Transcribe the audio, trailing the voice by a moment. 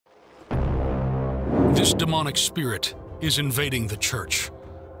This demonic spirit is invading the church.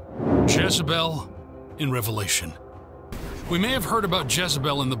 Jezebel in Revelation. We may have heard about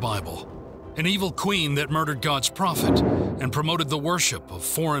Jezebel in the Bible, an evil queen that murdered God's prophet and promoted the worship of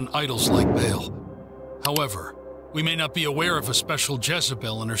foreign idols like Baal. However, we may not be aware of a special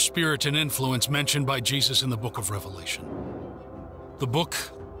Jezebel and her spirit and influence mentioned by Jesus in the book of Revelation. The book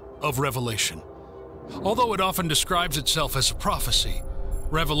of Revelation. Although it often describes itself as a prophecy,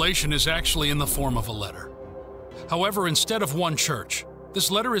 Revelation is actually in the form of a letter. However, instead of one church, this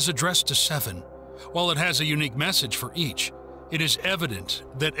letter is addressed to 7. While it has a unique message for each, it is evident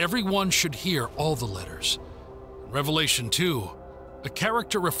that everyone should hear all the letters. In Revelation 2, a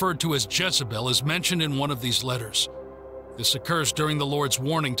character referred to as Jezebel is mentioned in one of these letters. This occurs during the Lord's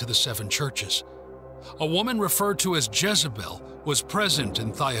warning to the 7 churches. A woman referred to as Jezebel was present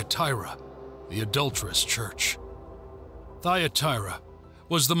in Thyatira, the adulterous church. Thyatira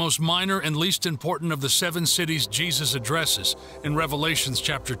was the most minor and least important of the 7 cities Jesus addresses in Revelations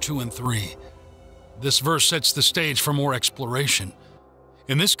chapter 2 and 3. This verse sets the stage for more exploration.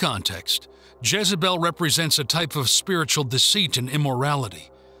 In this context, Jezebel represents a type of spiritual deceit and immorality.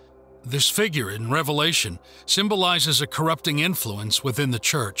 This figure in Revelation symbolizes a corrupting influence within the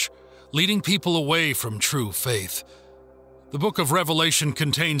church, leading people away from true faith. The book of Revelation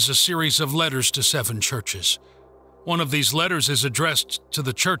contains a series of letters to 7 churches. One of these letters is addressed to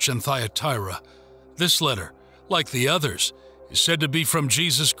the church in Thyatira. This letter, like the others, is said to be from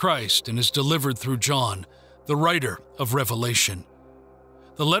Jesus Christ and is delivered through John, the writer of Revelation.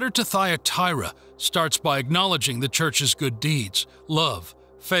 The letter to Thyatira starts by acknowledging the church's good deeds, love,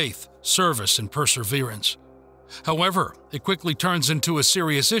 faith, service, and perseverance. However, it quickly turns into a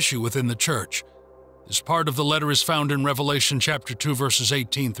serious issue within the church. This part of the letter is found in Revelation chapter 2, verses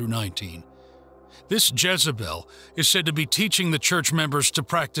 18 through 19. This Jezebel is said to be teaching the church members to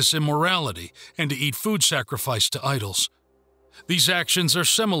practice immorality and to eat food sacrificed to idols. These actions are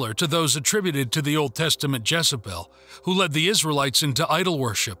similar to those attributed to the Old Testament Jezebel, who led the Israelites into idol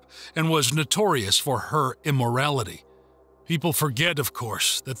worship and was notorious for her immorality. People forget, of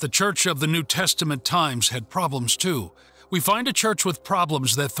course, that the church of the New Testament times had problems too. We find a church with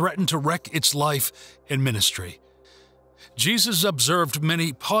problems that threaten to wreck its life and ministry. Jesus observed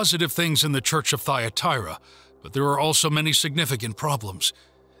many positive things in the church of Thyatira, but there are also many significant problems.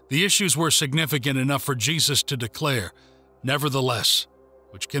 The issues were significant enough for Jesus to declare, "Nevertheless,"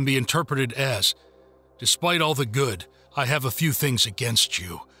 which can be interpreted as, "Despite all the good, I have a few things against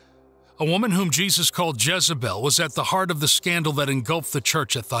you." A woman whom Jesus called Jezebel was at the heart of the scandal that engulfed the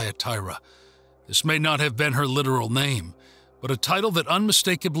church at Thyatira. This may not have been her literal name, but a title that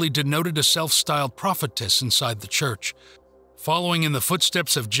unmistakably denoted a self-styled prophetess inside the church, following in the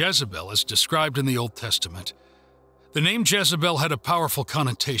footsteps of Jezebel as described in the Old Testament. The name Jezebel had a powerful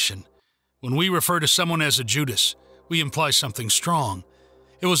connotation. When we refer to someone as a Judas, we imply something strong.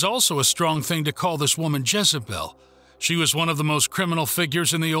 It was also a strong thing to call this woman Jezebel. She was one of the most criminal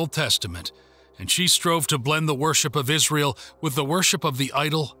figures in the Old Testament, and she strove to blend the worship of Israel with the worship of the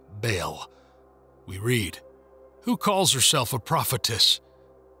idol Baal. We read, "Who calls herself a prophetess?"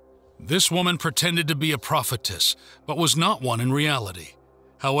 This woman pretended to be a prophetess, but was not one in reality.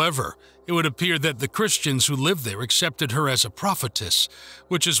 However, it would appear that the Christians who lived there accepted her as a prophetess,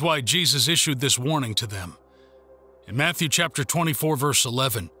 which is why Jesus issued this warning to them. In Matthew chapter 24, verse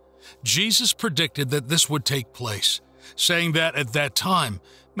 11, Jesus predicted that this would take place, saying that at that time,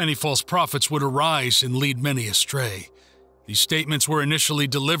 many false prophets would arise and lead many astray. These statements were initially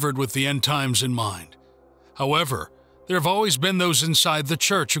delivered with the end times in mind. However, there have always been those inside the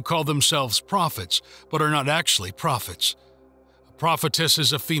church who call themselves prophets, but are not actually prophets. A prophetess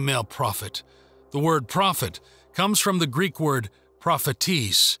is a female prophet. The word prophet comes from the Greek word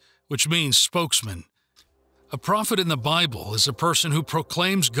prophetes, which means spokesman. A prophet in the Bible is a person who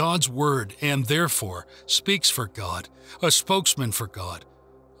proclaims God's word and therefore speaks for God, a spokesman for God.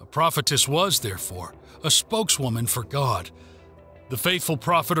 A prophetess was, therefore, a spokeswoman for God. The faithful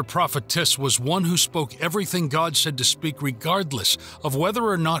prophet or prophetess was one who spoke everything God said to speak regardless of whether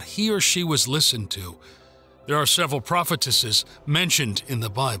or not he or she was listened to. There are several prophetesses mentioned in the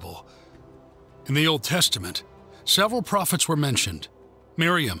Bible. In the Old Testament, several prophets were mentioned.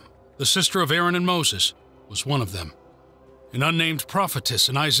 Miriam, the sister of Aaron and Moses, was one of them. An unnamed prophetess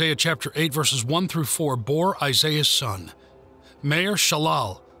in Isaiah chapter 8 verses 1 through 4 bore Isaiah's son, Meir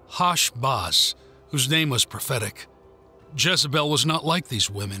Shalal Hashbaz, whose name was prophetic. Jezebel was not like these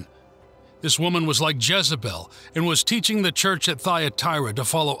women. This woman was like Jezebel and was teaching the church at Thyatira to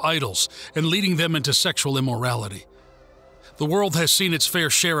follow idols and leading them into sexual immorality. The world has seen its fair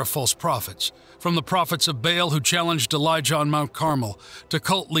share of false prophets, from the prophets of Baal who challenged Elijah on Mount Carmel to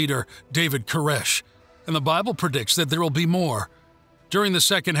cult leader David Koresh. and the Bible predicts that there will be more. During the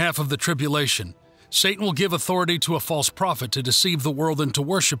second half of the tribulation, Satan will give authority to a false prophet to deceive the world into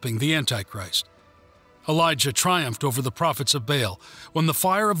worshiping the Antichrist. Elijah triumphed over the prophets of Baal when the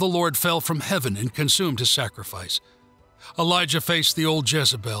fire of the Lord fell from heaven and consumed his sacrifice. Elijah faced the old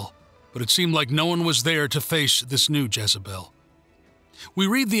Jezebel, but it seemed like no one was there to face this new Jezebel. We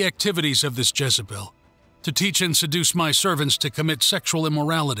read the activities of this Jezebel: to teach and seduce my servants to commit sexual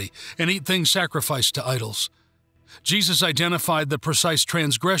immorality and eat things sacrificed to idols. Jesus identified the precise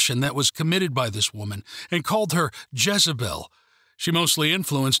transgression that was committed by this woman and called her Jezebel. She mostly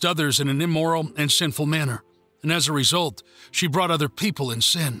influenced others in an immoral and sinful manner, and as a result, she brought other people in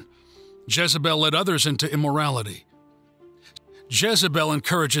sin. Jezebel led others into immorality. Jezebel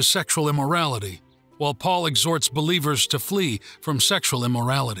encourages sexual immorality, while Paul exhorts believers to flee from sexual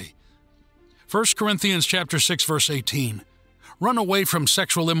immorality. 1 Corinthians chapter 6, verse 18. Run away from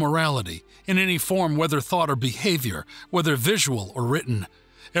sexual immorality in any form, whether thought or behavior, whether visual or written.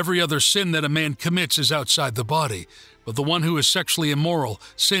 Every other sin that a man commits is outside the body, but the one who is sexually immoral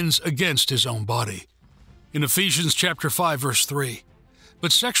sins against his own body. In Ephesians chapter 5, verse 3.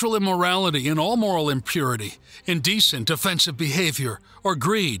 But sexual immorality and all moral impurity, indecent, offensive behavior, or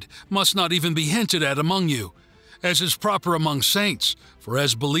greed must not even be hinted at among you, as is proper among saints, for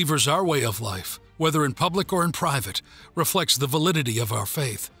as believers our way of life, whether in public or in private, reflects the validity of our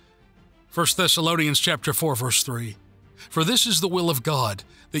faith. 1 Thessalonians chapter 4, verse 3. For this is the will of God,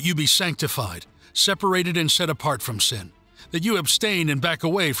 that you be sanctified, separated and set apart from sin, that you abstain and back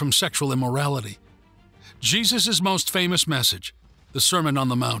away from sexual immorality. Jesus' most famous message, the Sermon on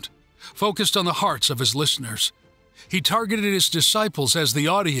the Mount, focused on the hearts of his listeners. He targeted his disciples as the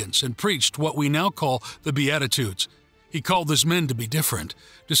audience and preached what we now call the Beatitudes. He called his men to be different,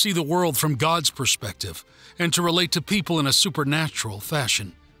 to see the world from God's perspective, and to relate to people in a supernatural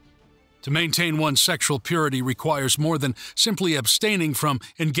fashion. To maintain one's sexual purity requires more than simply abstaining from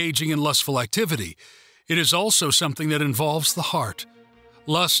engaging in lustful activity. It is also something that involves the heart.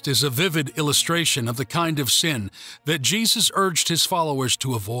 Lust is a vivid illustration of the kind of sin that Jesus urged his followers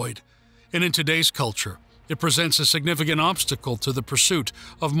to avoid. And in today's culture, it presents a significant obstacle to the pursuit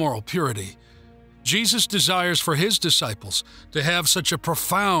of moral purity. Jesus desires for his disciples to have such a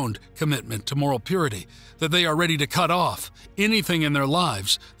profound commitment to moral purity that they are ready to cut off anything in their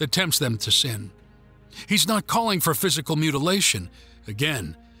lives that tempts them to sin. He's not calling for physical mutilation.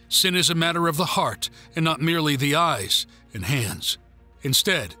 Again, sin is a matter of the heart and not merely the eyes and hands.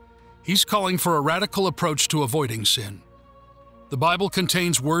 Instead, he's calling for a radical approach to avoiding sin. The Bible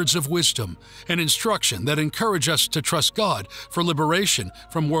contains words of wisdom and instruction that encourage us to trust God for liberation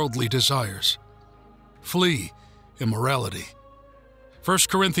from worldly desires. Flee immorality. 1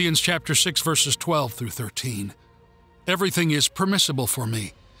 Corinthians chapter 6, verses 12 through 13. Everything is permissible for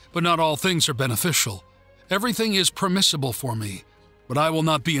me, but not all things are beneficial. Everything is permissible for me, but I will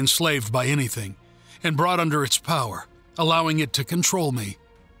not be enslaved by anything and brought under its power, allowing it to control me.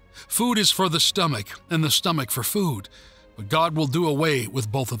 Food is for the stomach, and the stomach for food, but God will do away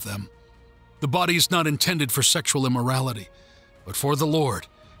with both of them. The body is not intended for sexual immorality, but for the Lord,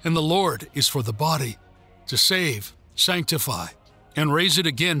 and the Lord is for the body, to save, sanctify, and raise it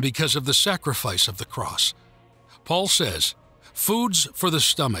again because of the sacrifice of the cross. Paul says, "Foods for the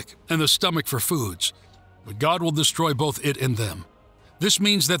stomach, and the stomach for foods, but God will destroy both it and them." This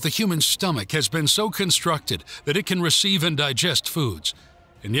means that the human stomach has been so constructed that it can receive and digest foods,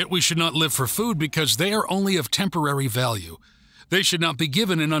 and yet we should not live for food because they are only of temporary value. They should not be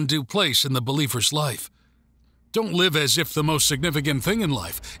given an undue place in the believer's life. Don't live as if the most significant thing in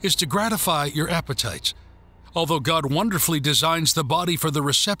life is to gratify your appetites. Although God wonderfully designs the body for the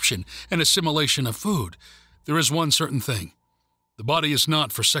reception and assimilation of food, there is one certain thing. The body is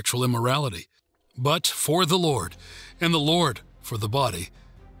not for sexual immorality, but for the Lord, and the Lord for the body.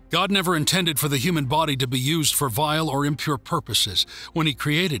 God never intended for the human body to be used for vile or impure purposes when He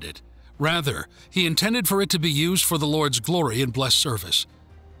created it. Rather, He intended for it to be used for the Lord's glory and blessed service.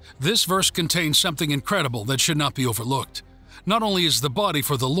 This verse contains something incredible that should not be overlooked. Not only is the body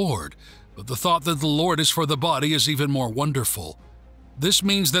for the Lord, but the thought that the Lord is for the body is even more wonderful. This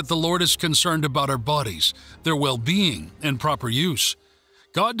means that the Lord is concerned about our bodies, their well-being, and proper use.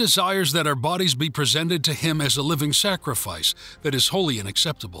 God desires that our bodies be presented to Him as a living sacrifice that is holy and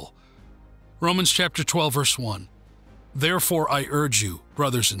acceptable. Romans chapter 12, verse 1. Therefore I urge you,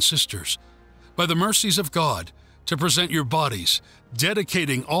 brothers and sisters, by the mercies of God, to present your bodies,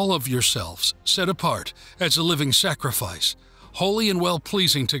 dedicating all of yourselves, set apart, as a living sacrifice, holy and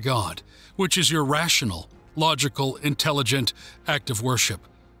well-pleasing to God, which is your rational, logical, intelligent act of worship.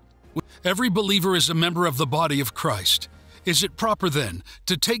 Every believer is a member of the body of Christ. Is it proper, then,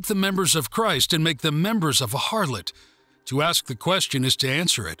 to take the members of Christ and make them members of a harlot? To ask the question is to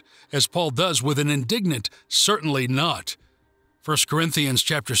answer it, as Paul does with an indignant, certainly not. 1 Corinthians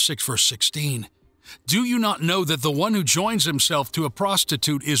chapter 6, verse 16. Do you not know that the one who joins himself to a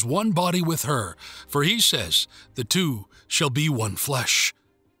prostitute is one body with her? For he says, the two shall be one flesh.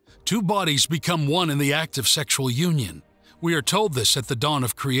 Two bodies become one in the act of sexual union. We are told this at the dawn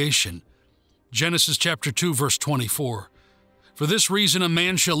of creation. Genesis chapter 2, verse 24. For this reason a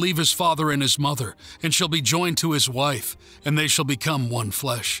man shall leave his father and his mother, and shall be joined to his wife, and they shall become one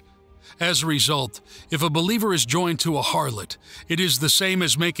flesh. As a result, if a believer is joined to a harlot, it is the same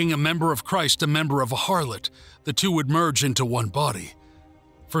as making a member of Christ a member of a harlot. The two would merge into one body.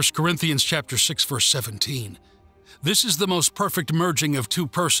 1 Corinthians chapter 6, verse 17. This is the most perfect merging of two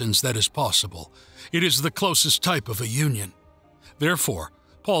persons that is possible. It is the closest type of a union. Therefore,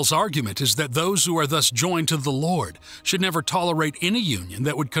 Paul's argument is that those who are thus joined to the Lord should never tolerate any union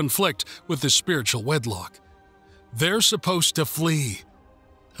that would conflict with the spiritual wedlock. They're supposed to flee.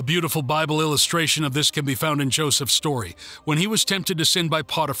 A beautiful Bible illustration of this can be found in Joseph's story when he was tempted to sin by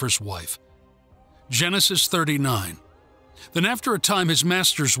Potiphar's wife. Genesis 39. Then after a time his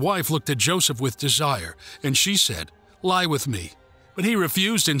master's wife looked at Joseph with desire, and she said, Lie with me. But he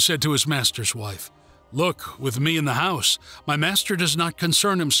refused and said to his master's wife, Look, with me in the house, my master does not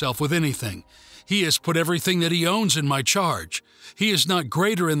concern himself with anything. He has put everything that he owns in my charge. He is not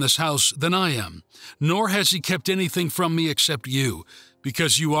greater in this house than I am, nor has he kept anything from me except you,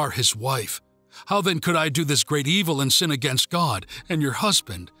 because you are his wife. How then could I do this great evil and sin against God and your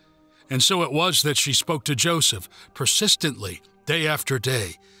husband? And so it was that she spoke to Joseph persistently, day after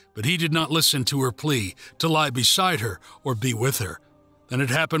day, but he did not listen to her plea to lie beside her or be with her. Then it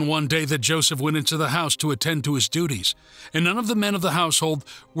happened one day that Joseph went into the house to attend to his duties, and none of the men of the household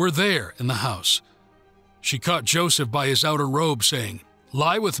were there in the house. She caught Joseph by his outer robe, saying,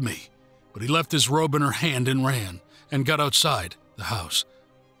 Lie with me. But he left his robe in her hand and ran, and got outside the house.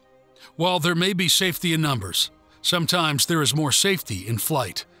 While there may be safety in numbers, sometimes there is more safety in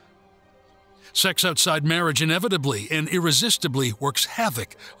flight. Sex outside marriage inevitably and irresistibly works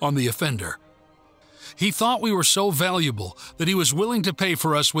havoc on the offender. He thought we were so valuable that he was willing to pay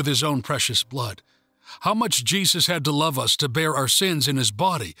for us with his own precious blood. How much Jesus had to love us to bear our sins in his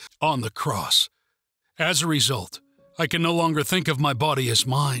body on the cross. As a result, I can no longer think of my body as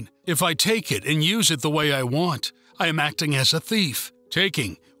mine. If I take it and use it the way I want, I am acting as a thief,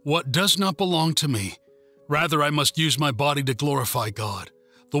 taking what does not belong to me. Rather, I must use my body to glorify God,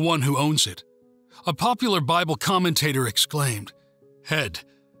 the one who owns it. A popular Bible commentator exclaimed, Head,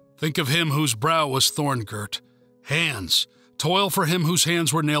 think of him whose brow was thorn-girt. Hands, toil for him whose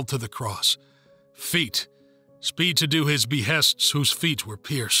hands were nailed to the cross. Feet, speed to do his behests whose feet were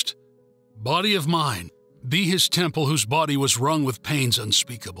pierced. Body of mine, be his temple whose body was wrung with pains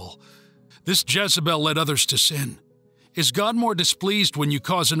unspeakable. This Jezebel led others to sin. Is God more displeased when you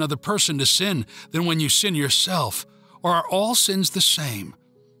cause another person to sin than when you sin yourself? Or are all sins the same?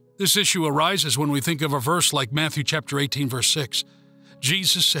 This issue arises when we think of a verse like Matthew chapter 18, verse 6.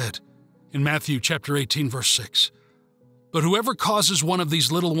 Jesus said in Matthew chapter 18, verse 6, But whoever causes one of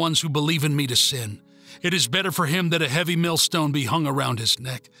these little ones who believe in me to sin, it is better for him that a heavy millstone be hung around his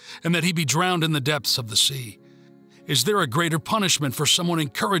neck, and that he be drowned in the depths of the sea. Is there a greater punishment for someone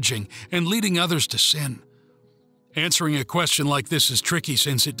encouraging and leading others to sin? Answering a question like this is tricky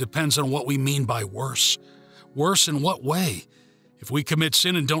since it depends on what we mean by worse. Worse in what way? If we commit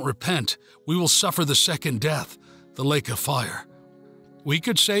sin and don't repent, we will suffer the second death, the lake of fire. We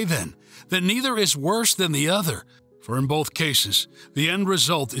could say then that neither is worse than the other, for in both cases, the end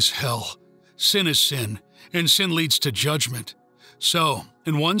result is hell. Sin is sin, and sin leads to judgment. So,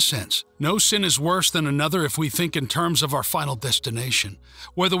 in one sense, no sin is worse than another if we think in terms of our final destination,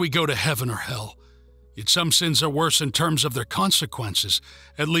 whether we go to heaven or hell. Yet some sins are worse in terms of their consequences,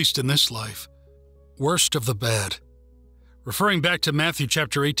 at least in this life. Worst of the bad. Referring back to Matthew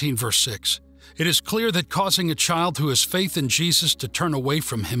chapter 18, verse 6, it is clear that causing a child who has faith in Jesus to turn away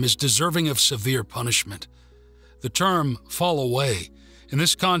from him is deserving of severe punishment. The term fall away in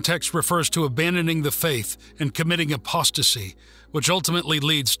this context refers to abandoning the faith and committing apostasy, which ultimately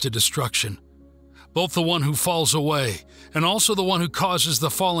leads to destruction. Both the one who falls away and also the one who causes the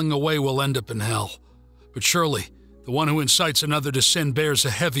falling away will end up in hell. But surely, the one who incites another to sin bears a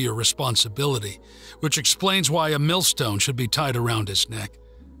heavier responsibility, which explains why a millstone should be tied around his neck.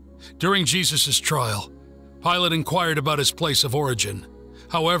 During Jesus' trial, Pilate inquired about his place of origin.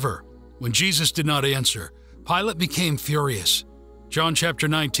 However, when Jesus did not answer, Pilate became furious. John chapter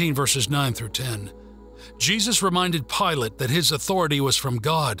 19, verses 9 through 10. Jesus reminded Pilate that his authority was from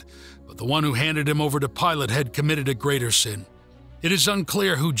God, but the one who handed him over to Pilate had committed a greater sin. It is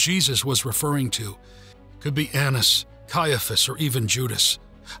unclear who Jesus was referring to. It could be Annas, Caiaphas, or even Judas.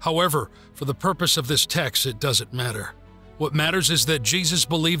 However, for the purpose of this text, it doesn't matter. What matters is that Jesus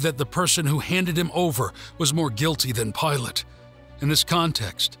believed that the person who handed him over was more guilty than Pilate. In this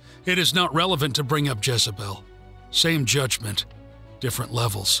context, it is not relevant to bring up Jezebel. Same judgment, different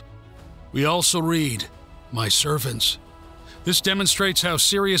levels. We also read, "My servants." This demonstrates how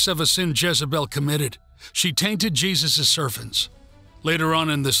serious of a sin Jezebel committed. She tainted Jesus' servants. Later on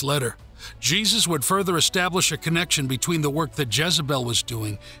in this letter, Jesus would further establish a connection between the work that Jezebel was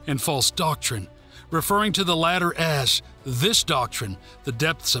doing and false doctrine, referring to the latter as this doctrine, the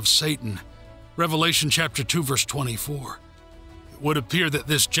depths of Satan. Revelation chapter 2, verse 24. It would appear that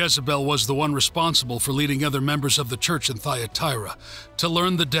this Jezebel was the one responsible for leading other members of the church in Thyatira to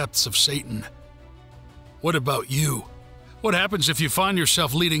learn the depths of Satan. What about you? What happens if you find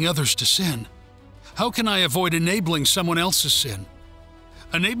yourself leading others to sin? How can I avoid enabling someone else's sin?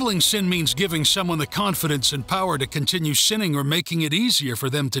 Enabling sin means giving someone the confidence and power to continue sinning or making it easier for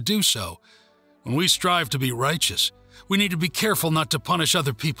them to do so. When we strive to be righteous, we need to be careful not to punish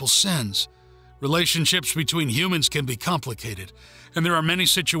other people's sins. Relationships between humans can be complicated, and there are many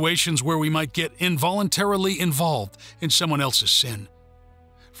situations where we might get involuntarily involved in someone else's sin.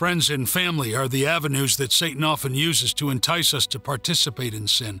 Friends and family are the avenues that Satan often uses to entice us to participate in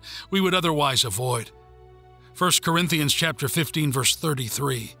sin we would otherwise avoid. 1 Corinthians chapter 15, verse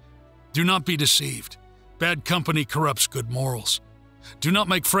 33. Do not be deceived. Bad company corrupts good morals. Do not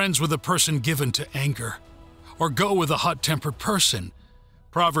make friends with a person given to anger, or go with a hot-tempered person.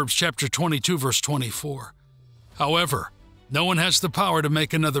 Proverbs chapter 22, verse 24. However, no one has the power to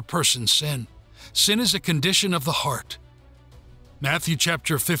make another person sin. Sin is a condition of the heart. Matthew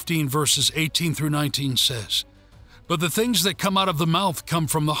chapter 15, verses 18 through 19 says, "But the things that come out of the mouth come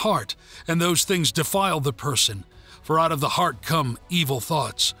from the heart, and those things defile the person. For out of the heart come evil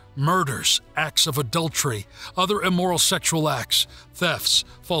thoughts, murders, acts of adultery, other immoral sexual acts, thefts,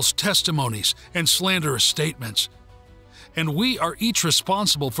 false testimonies, and slanderous statements." And we are each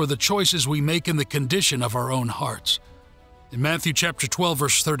responsible for the choices we make in the condition of our own hearts. In Matthew chapter 12,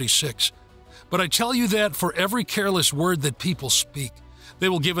 verse 36, "But I tell you that for every careless word that people speak, they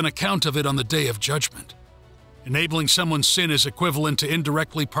will give an account of it on the day of judgment." Enabling someone's sin is equivalent to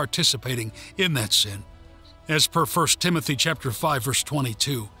indirectly participating in that sin. As per 1 Timothy chapter 5, verse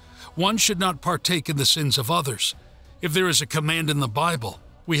 22, one should not partake in the sins of others. If there is a command in the Bible,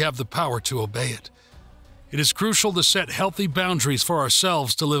 we have the power to obey it. It is crucial to set healthy boundaries for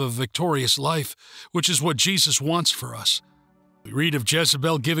ourselves to live a victorious life, which is what Jesus wants for us. We read of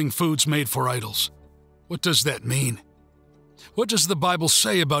Jezebel giving foods made for idols. What does that mean? What does the Bible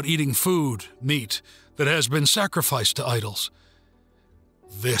say about eating food, meat, that has been sacrificed to idols?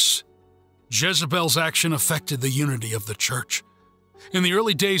 This. Jezebel's action affected the unity of the church. In the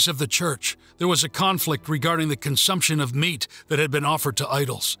early days of the church, there was a conflict regarding the consumption of meat that had been offered to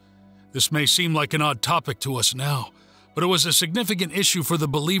idols. This may seem like an odd topic to us now, but it was a significant issue for the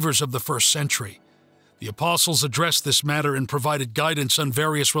believers of the first century. The apostles addressed this matter and provided guidance on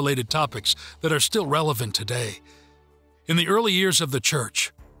various related topics that are still relevant today. In the early years of the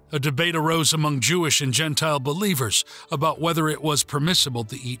church, a debate arose among Jewish and Gentile believers about whether it was permissible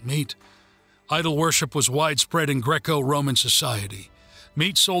to eat meat. Idol worship was widespread in Greco-Roman society.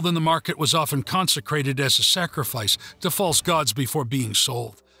 Meat sold in the market was often consecrated as a sacrifice to false gods before being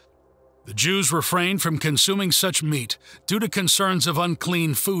sold. The Jews refrained from consuming such meat due to concerns of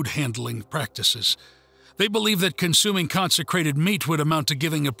unclean food handling practices. They believed that consuming consecrated meat would amount to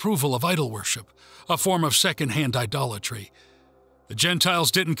giving approval of idol worship, a form of second-hand idolatry. The Gentiles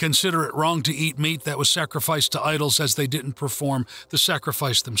didn't consider it wrong to eat meat that was sacrificed to idols as they didn't perform the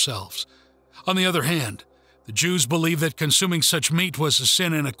sacrifice themselves. On the other hand, the Jews believed that consuming such meat was a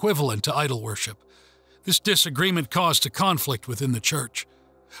sin and equivalent to idol worship. This disagreement caused a conflict within the church.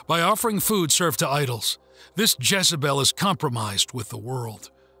 By offering food served to idols, this Jezebel is compromised with the world.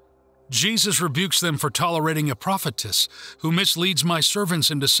 Jesus rebukes them for tolerating a prophetess who misleads my servants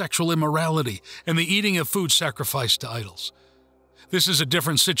into sexual immorality and the eating of food sacrificed to idols. This is a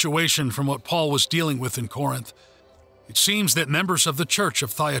different situation from what Paul was dealing with in Corinth. It seems that members of the church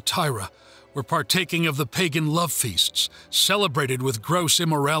of Thyatira were partaking of the pagan love feasts, celebrated with gross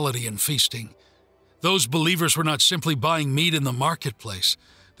immorality and feasting. Those believers were not simply buying meat in the marketplace.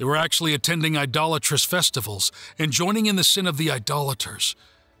 They were actually attending idolatrous festivals and joining in the sin of the idolaters.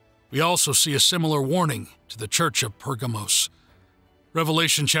 We also see a similar warning to the church of Pergamos.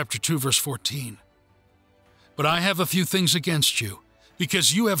 Revelation chapter 2, verse 14. But I have a few things against you,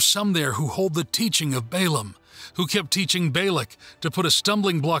 because you have some there who hold the teaching of Balaam, who kept teaching Balak to put a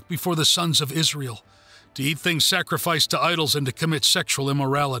stumbling block before the sons of Israel, to eat things sacrificed to idols and to commit sexual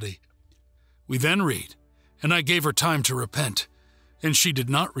immorality. We then read, "And I gave her time to repent, and she did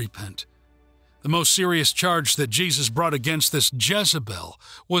not repent." The most serious charge that Jesus brought against this Jezebel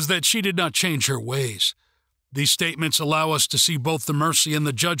was that she did not change her ways. These statements allow us to see both the mercy and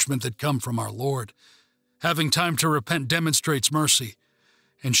the judgment that come from our Lord. Having time to repent demonstrates mercy,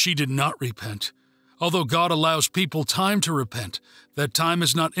 and she did not repent. Although God allows people time to repent, that time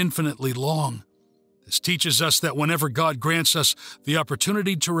is not infinitely long. This teaches us that whenever God grants us the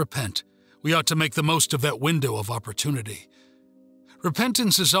opportunity to repent, we ought to make the most of that window of opportunity.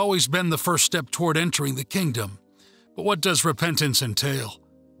 Repentance has always been the first step toward entering the kingdom. But what does repentance entail?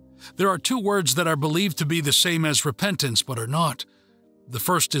 There are two words that are believed to be the same as repentance but are not. The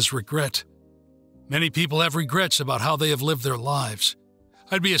first is regret. Many people have regrets about how they have lived their lives.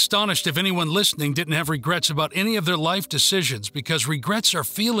 I'd be astonished if anyone listening didn't have regrets about any of their life decisions, because regrets are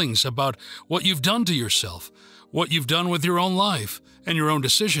feelings about what you've done to yourself, what you've done with your own life, and your own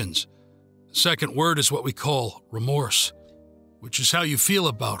decisions. The second word is what we call remorse, which is how you feel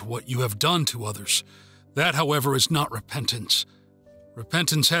about what you have done to others. That, however, is not repentance.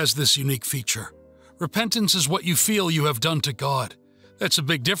 Repentance has this unique feature. Repentance is what you feel you have done to God. That's a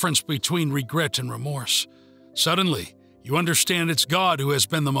big difference between regret and remorse. Suddenly, you understand it's God who has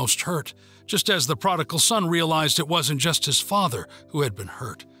been the most hurt, just as the prodigal son realized it wasn't just his father who had been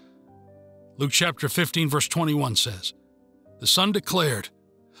hurt. Luke chapter 15, verse 21 says, "The son declared,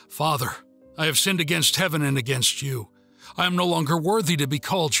 'Father, I have sinned against heaven and against you. I am no longer worthy to be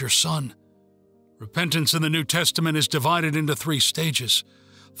called your son.'" Repentance in the New Testament is divided into three stages: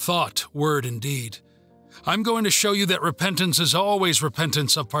 thought, word, and deed. I'm going to show you that repentance is always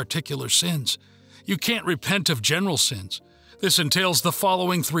repentance of particular sins. You can't repent of general sins. This entails the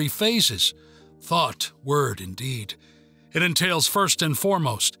following three phases: thought, word, and deed. It entails, first and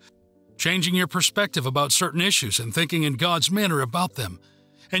foremost, changing your perspective about certain issues and thinking in God's manner about them.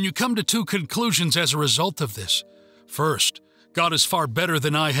 And you come to two conclusions as a result of this. First, God is far better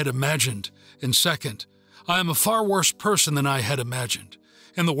than I had imagined. And second, I am a far worse person than I had imagined.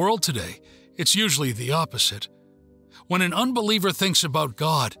 In the world today, it's usually the opposite. When an unbeliever thinks about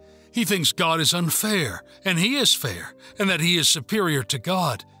God, he thinks God is unfair, and He is fair, and that He is superior to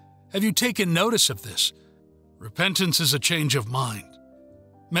God. Have you taken notice of this? Repentance is a change of mind.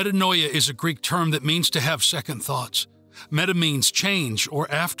 Metanoia is a Greek term that means to have second thoughts. Meta means change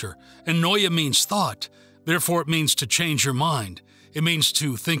or after, and noia means thought. Therefore, it means to change your mind. It means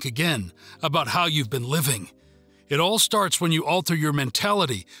to think again about how you've been living. It all starts when you alter your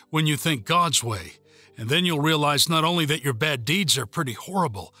mentality, when you think God's way. And then you'll realize not only that your bad deeds are pretty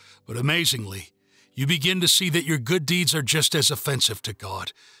horrible, but amazingly, you begin to see that your good deeds are just as offensive to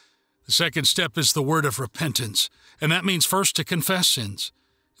God. The second step is the word of repentance, and that means first to confess sins.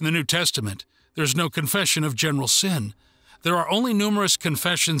 In the New Testament, there's no confession of general sin. There are only numerous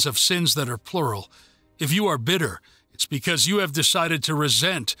confessions of sins that are plural. If you are bitter, it's because you have decided to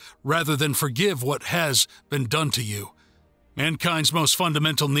resent rather than forgive what has been done to you. Mankind's most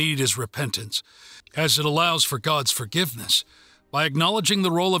fundamental need is repentance, as it allows for God's forgiveness. By acknowledging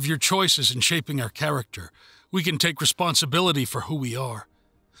the role of your choices in shaping our character, we can take responsibility for who we are.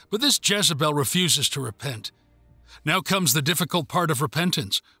 But this Jezebel refuses to repent. Now comes the difficult part of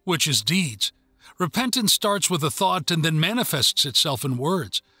repentance, which is deeds. Repentance starts with a thought and then manifests itself in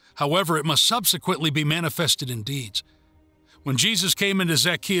words. However, it must subsequently be manifested in deeds. When Jesus came into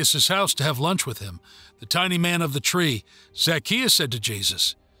Zacchaeus' house to have lunch with him, the tiny man of the tree, Zacchaeus said to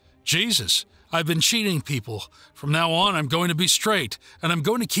Jesus, "Jesus, I've been cheating people. From now on, I'm going to be straight, and I'm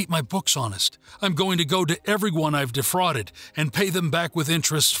going to keep my books honest. I'm going to go to everyone I've defrauded and pay them back with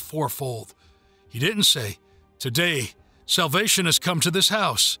interest fourfold." He didn't say, "Today, salvation has come to this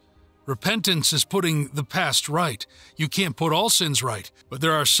house." Repentance is putting the past right. You can't put all sins right, but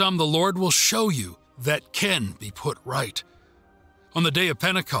there are some the Lord will show you that can be put right. On the day of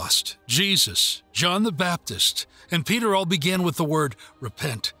Pentecost, Jesus, John the Baptist, and Peter all began with the word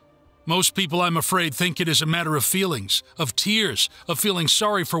repent. Most people, I'm afraid, think it is a matter of feelings, of tears, of feeling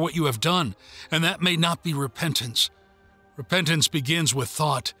sorry for what you have done, and that may not be repentance. Repentance begins with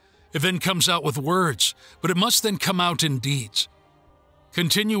thought. It then comes out with words, but it must then come out in deeds.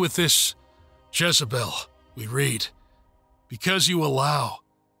 Continue with this Jezebel, we read, because you allow.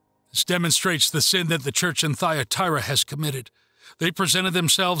 This demonstrates the sin that the church in Thyatira has committed. They presented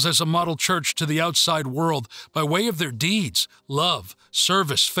themselves as a model church to the outside world by way of their deeds, love,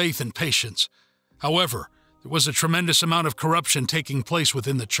 service, faith, and patience. However, there was a tremendous amount of corruption taking place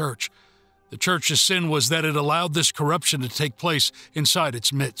within the church. The church's sin was that it allowed this corruption to take place inside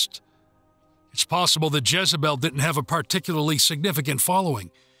its midst. It's possible that Jezebel didn't have a particularly significant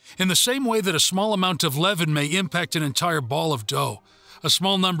following. In the same way that a small amount of leaven may impact an entire ball of dough, a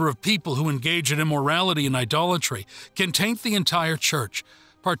small number of people who engage in immorality and idolatry can taint the entire church,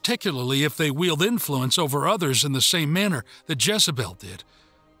 particularly if they wield influence over others in the same manner that Jezebel did.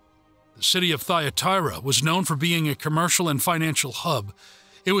 The city of Thyatira was known for being a commercial and financial hub.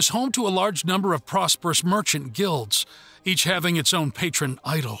 It was home to a large number of prosperous merchant guilds, each having its own patron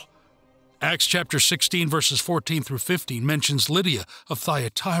idol. Acts chapter 16 verses 14 through 15 mentions Lydia of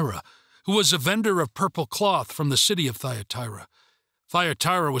Thyatira, who was a vendor of purple cloth from the city of Thyatira.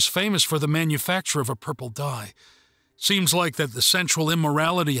 Thyatira was famous for the manufacture of a purple dye. Seems like that the sensual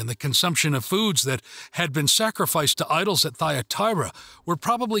immorality and the consumption of foods that had been sacrificed to idols at Thyatira were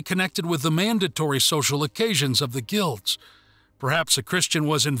probably connected with the mandatory social occasions of the guilds. Perhaps a Christian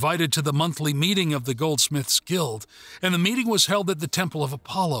was invited to the monthly meeting of the Goldsmiths Guild, and the meeting was held at the Temple of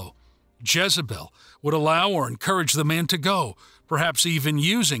Apollo. Jezebel would allow or encourage the man to go, perhaps even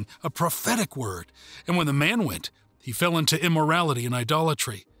using a prophetic word, and when the man went, he fell into immorality and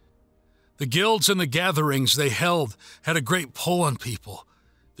idolatry. The guilds and the gatherings they held had a great pull on people.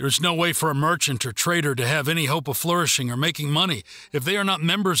 There is no way for a merchant or trader to have any hope of flourishing or making money if they are not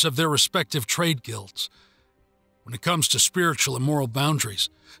members of their respective trade guilds. When it comes to spiritual and moral boundaries,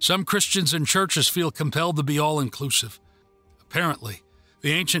 some Christians and churches feel compelled to be all-inclusive. Apparently,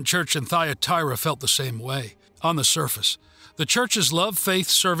 the ancient church in Thyatira felt the same way. On the surface, the church's love, faith,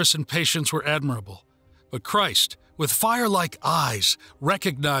 service, and patience were admirable. But Christ, with fire-like eyes,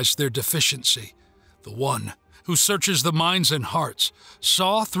 recognized their deficiency. The one who searches the minds and hearts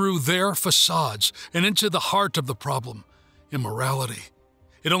saw through their facades and into the heart of the problem, immorality.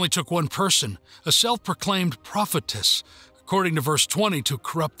 It only took one person, a self-proclaimed prophetess, according to verse 20, to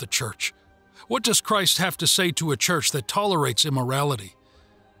corrupt the church. What does Christ have to say to a church that tolerates immorality?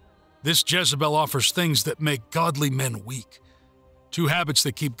 This Jezebel offers things that make godly men weak. 2 habits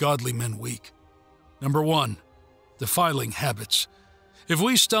that keep godly men weak. Number 1, defiling habits. If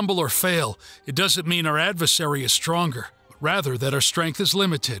we stumble or fail, it doesn't mean our adversary is stronger, but rather that our strength is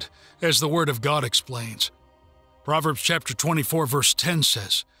limited, as the Word of God explains. Proverbs chapter 24 verse 10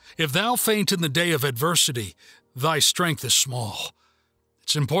 says, "If thou faint in the day of adversity, thy strength is small."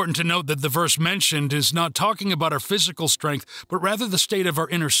 It's important to note that the verse mentioned is not talking about our physical strength, but rather the state of our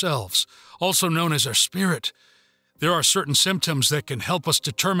inner selves, also known as our spirit. There are certain symptoms that can help us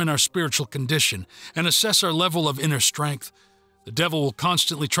determine our spiritual condition and assess our level of inner strength. The devil will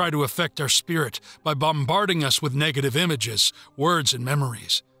constantly try to affect our spirit by bombarding us with negative images, words, and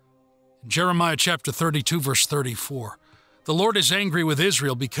memories. In Jeremiah chapter 32, verse 34, the Lord is angry with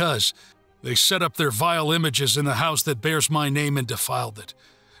Israel because they set up their vile images in the house that bears my name and defiled it.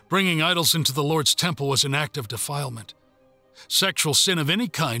 Bringing idols into the Lord's temple was an act of defilement. Sexual sin of any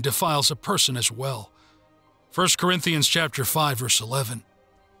kind defiles a person as well. 1 Corinthians chapter 5, verse 11.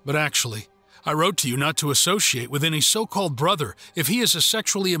 But actually, I wrote to you not to associate with any so-called brother if he is a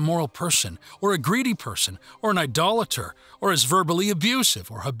sexually immoral person, or a greedy person, or an idolater, or is verbally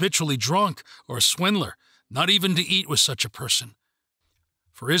abusive, or habitually drunk, or a swindler, not even to eat with such a person.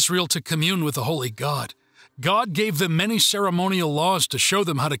 For Israel to commune with the holy God, God gave them many ceremonial laws to show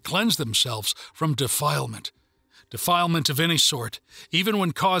them how to cleanse themselves from defilement. Defilement of any sort, even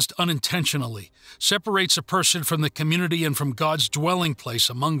when caused unintentionally, separates a person from the community and from God's dwelling place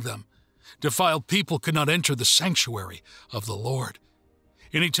among them. Defiled people could not enter the sanctuary of the Lord.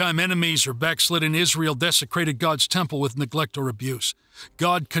 Anytime enemies or backslidden Israel desecrated God's temple with neglect or abuse,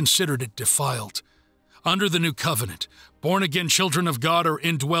 God considered it defiled. Under the new covenant, born-again children of God are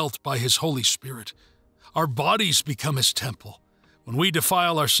indwelt by His Holy Spirit. Our bodies become His temple. When we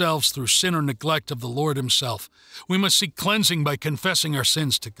defile ourselves through sin or neglect of the Lord Himself, we must seek cleansing by confessing our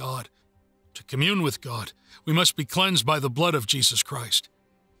sins to God. To commune with God, we must be cleansed by the blood of Jesus Christ.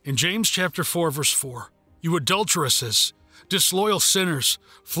 In James chapter 4, verse 4, "You adulteresses, disloyal sinners,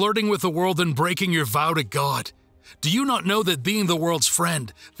 flirting with the world and breaking your vow to God. Do you not know that being the world's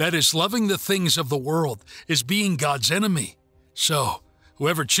friend, that is, loving the things of the world, is being God's enemy? So,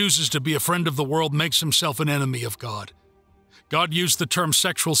 whoever chooses to be a friend of the world makes himself an enemy of God." God used the term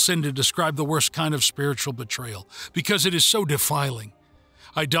sexual sin to describe the worst kind of spiritual betrayal, because it is so defiling.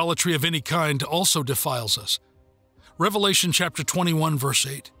 Idolatry of any kind also defiles us. Revelation chapter 21, verse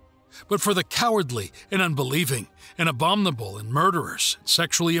 8. "But for the cowardly and unbelieving and abominable and murderers and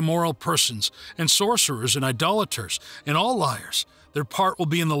sexually immoral persons and sorcerers and idolaters and all liars, their part will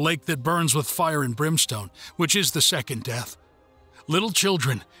be in the lake that burns with fire and brimstone, which is the second death. Little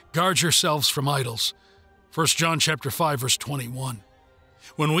children, guard yourselves from idols." 1 John chapter 5, verse 21.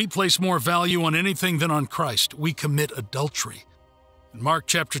 When we place more value on anything than on Christ, we commit adultery. In Mark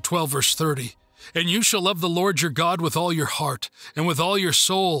chapter 12, verse 30, "And you shall love the Lord your God with all your heart, and with all your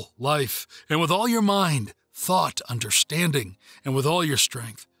soul, life, and with all your mind, thought, understanding, and with all your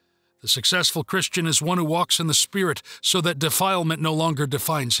strength." The successful Christian is one who walks in the Spirit so that defilement no longer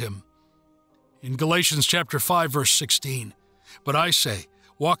defines him. In Galatians chapter 5, verse 16, "But I say,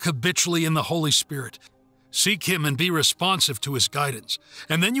 walk habitually in the Holy Spirit. Seek Him and be responsive to His guidance,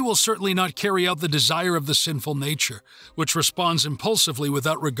 and then you will certainly not carry out the desire of the sinful nature, which responds impulsively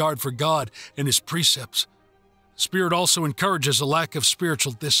without regard for God and His precepts." The Spirit also encourages a lack of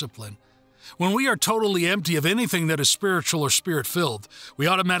spiritual discipline. When we are totally empty of anything that is spiritual or Spirit-filled, we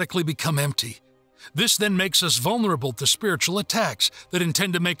automatically become empty. This then makes us vulnerable to spiritual attacks that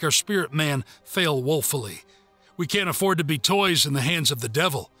intend to make our spirit man fail woefully. We can't afford to be toys in the hands of the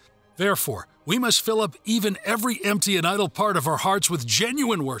devil. Therefore, we must fill up even every empty and idle part of our hearts with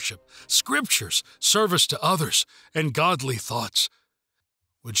genuine worship, scriptures, service to others, and godly thoughts.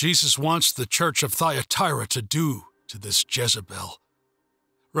 What Jesus wants the church of Thyatira to do to this Jezebel.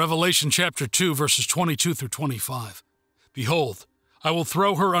 Revelation chapter 2, verses 22 through 25. "Behold, I will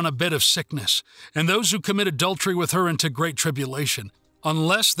throw her on a bed of sickness, and those who commit adultery with her into great tribulation,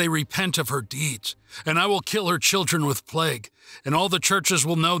 unless they repent of her deeds. And I will kill her children with plague. And all the churches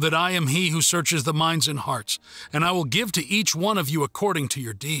will know that I am He who searches the minds and hearts. And I will give to each one of you according to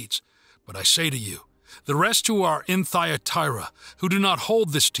your deeds. But I say to you, the rest who are in Thyatira, who do not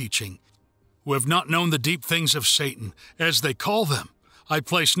hold this teaching, who have not known the deep things of Satan, as they call them, I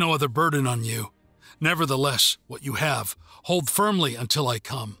place no other burden on you. Nevertheless, what you have, hold firmly until I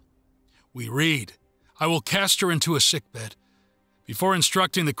come." We read, "I will cast her into a sickbed." Before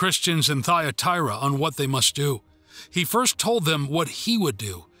instructing the Christians in Thyatira on what they must do, He first told them what He would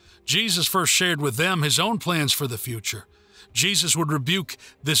do. Jesus first shared with them His own plans for the future. Jesus would rebuke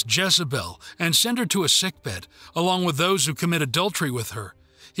this Jezebel and send her to a sickbed, along with those who commit adultery with her.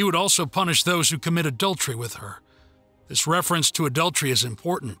 He would also punish those who commit adultery with her. This reference to adultery is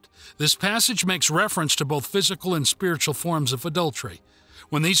important. This passage makes reference to both physical and spiritual forms of adultery.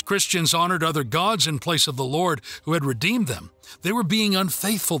 When these Christians honored other gods in place of the Lord who had redeemed them, they were being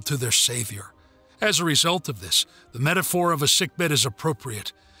unfaithful to their Savior. As a result of this, the metaphor of a sickbed is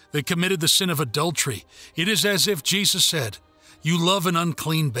appropriate. They committed the sin of adultery. It is as if Jesus said, "You love an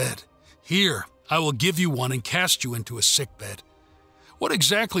unclean bed. Here, I will give you one and cast you into a sickbed." What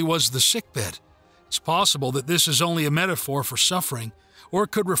exactly was the sickbed? It's possible that this is only a metaphor for suffering, or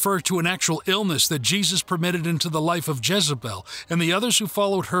it could refer to an actual illness that Jesus permitted into the life of Jezebel and the others who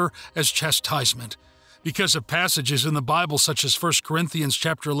followed her as chastisement. Because of passages in the Bible such as 1 Corinthians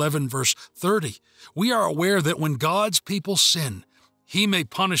chapter 11, verse 30, we are aware that when God's people sin, He may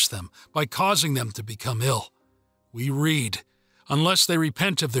punish them by causing them to become ill. We read, "Unless they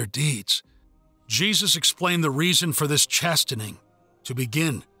repent of their deeds." Jesus explained the reason for this chastening. To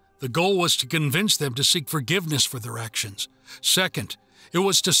begin, the goal was to convince them to seek forgiveness for their actions. Second, it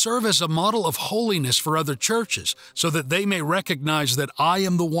was to serve as a model of holiness for other churches so that they may recognize that I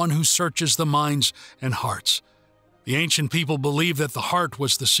am the one who searches the minds and hearts. The ancient people believed that the heart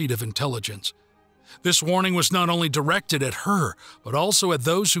was the seat of intelligence. This warning was not only directed at her, but also at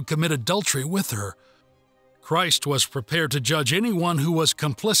those who commit adultery with her. Christ was prepared to judge anyone who was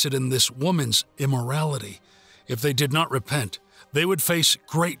complicit in this woman's immorality. If they did not repent, they would face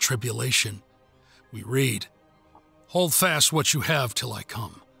great tribulation. We read, "Hold fast what you have till I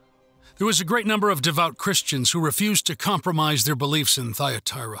come." There was a great number of devout Christians who refused to compromise their beliefs in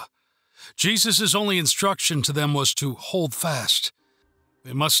Thyatira. Jesus' only instruction to them was to hold fast.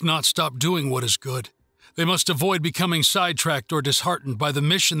 They must not stop doing what is good. They must avoid becoming sidetracked or disheartened by the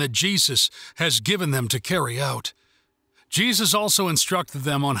mission that Jesus has given them to carry out. Jesus also instructed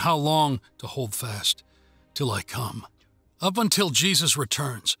them on how long to hold fast, till I come. Up until Jesus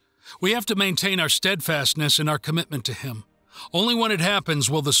returns, we have to maintain our steadfastness and our commitment to Him. Only when it happens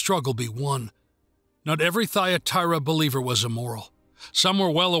will the struggle be won. Not every Thyatira believer was immoral. Some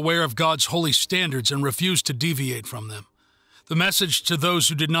were well aware of God's holy standards and refused to deviate from them. The message to those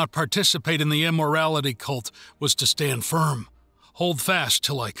who did not participate in the immorality cult was to stand firm. Hold fast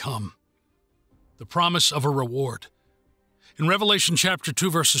till I come. The promise of a reward. In Revelation chapter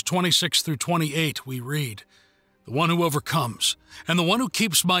 2, verses 26 through 28, we read, "The one who overcomes, and the one who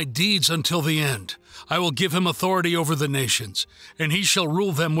keeps my deeds until the end, I will give him authority over the nations, and he shall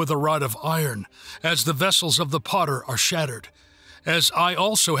rule them with a rod of iron, as the vessels of the potter are shattered. As I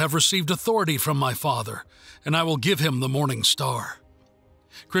also have received authority from my Father, and I will give him the morning star."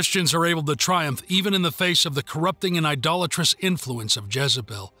 Christians are able to triumph even in the face of the corrupting and idolatrous influence of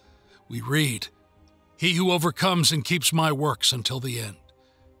Jezebel. We read, "He who overcomes and keeps my works until the end,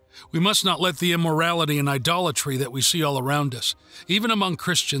 We must not let the immorality and idolatry that we see all around us, even among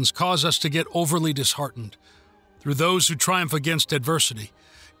Christians, cause us to get overly disheartened. Through those who triumph against adversity,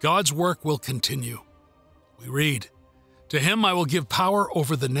 God's work will continue. We read, "To him I will give power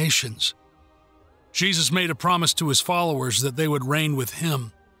over the nations." Jesus made a promise to his followers that they would reign with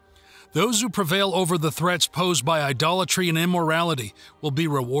him. Those who prevail over the threats posed by idolatry and immorality will be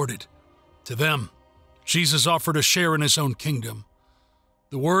rewarded. To them, Jesus offered a share in his own kingdom.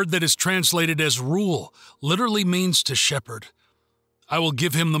 The word that is translated as rule literally means to shepherd. I will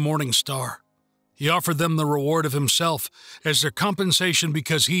give him the morning star. He offered them the reward of himself as their compensation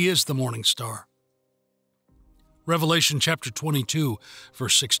because he is the morning star. Revelation chapter 22,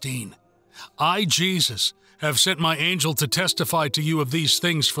 verse 16. I, Jesus, have sent my angel to testify to you of these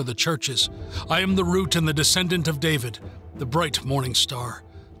things for the churches. I am the root and the descendant of David, the bright morning star.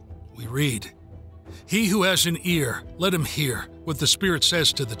 We read, He who has an ear, let him hear what the Spirit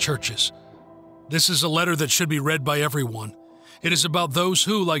says to the churches. This is a letter that should be read by everyone. It is about those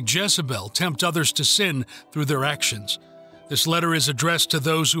who, like Jezebel, tempt others to sin through their actions. This letter is addressed to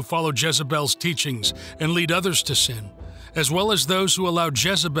those who follow Jezebel's teachings and lead others to sin, as well as those who allow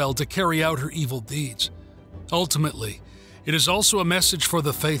Jezebel to carry out her evil deeds. Ultimately, it is also a message for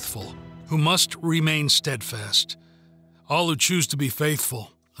the faithful, who must remain steadfast. All who choose to be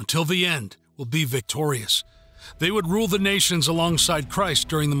faithful until the end will be victorious. They would rule the nations alongside Christ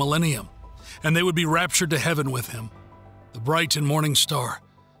during the millennium, and they would be raptured to heaven with him, the bright and morning star,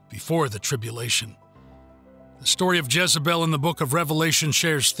 before the tribulation. The story of Jezebel in the book of Revelation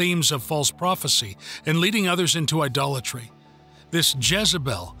shares themes of false prophecy and leading others into idolatry. This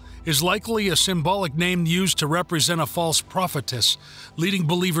Jezebel is likely a symbolic name used to represent a false prophetess, leading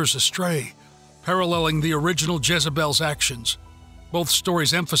believers astray, paralleling the original Jezebel's actions. Both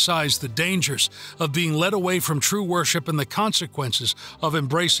stories emphasize the dangers of being led away from true worship and the consequences of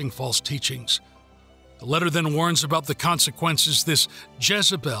embracing false teachings. The letter then warns about the consequences this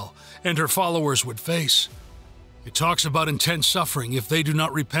Jezebel and her followers would face. It talks about intense suffering if they do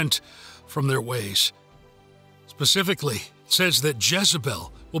not repent from their ways. Specifically, it says that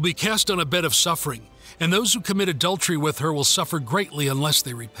Jezebel will be cast on a bed of suffering, and those who commit adultery with her will suffer greatly unless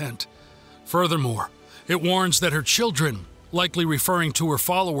they repent. Furthermore, it warns that her children, likely referring to her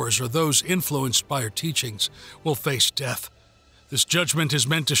followers or those influenced by her teachings, will face death. This judgment is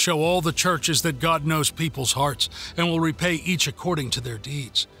meant to show all the churches that God knows people's hearts and will repay each according to their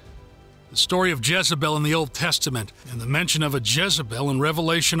deeds. The story of Jezebel in the Old Testament and the mention of a Jezebel in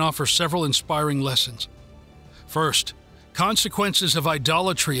Revelation offer several inspiring lessons. First, consequences of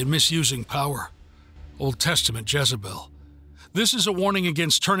idolatry and misusing power. Old Testament Jezebel. This is a warning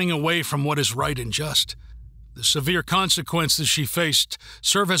against turning away from what is right and just. The severe consequences she faced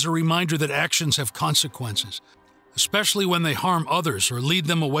serve as a reminder that actions have consequences, especially when they harm others or lead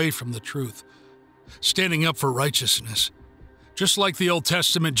them away from the truth. Standing up for righteousness. Just like the Old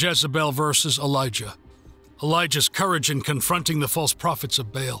Testament Jezebel versus Elijah. Elijah's courage in confronting the false prophets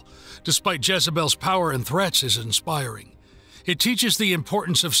of Baal, despite Jezebel's power and threats, is inspiring. It teaches the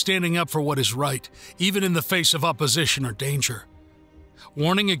importance of standing up for what is right, even in the face of opposition or danger.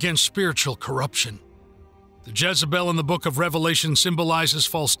 Warning against spiritual corruption. The Jezebel in the book of Revelation symbolizes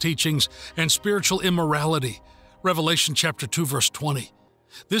false teachings and spiritual immorality. Revelation chapter 2, verse 20.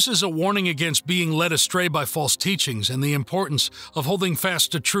 This is a warning against being led astray by false teachings and the importance of holding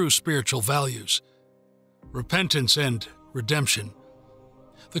fast to true spiritual values. Repentance and redemption.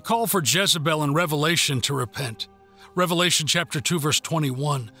 The call for Jezebel in Revelation to repent, Revelation chapter 2, verse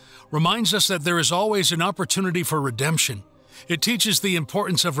 21, reminds us that there is always an opportunity for redemption. It teaches the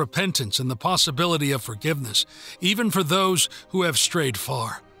importance of repentance and the possibility of forgiveness, even for those who have strayed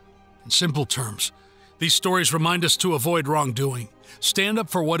far. In simple terms, these stories remind us to avoid wrongdoing, stand up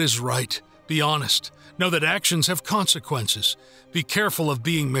for what is right, be honest, know that actions have consequences, be careful of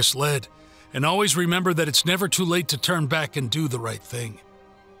being misled, and always remember that it's never too late to turn back and do the right thing.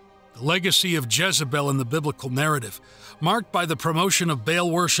 The legacy of Jezebel in the biblical narrative, marked by the promotion of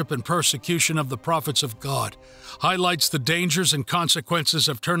Baal worship and persecution of the prophets of God, highlights the dangers and consequences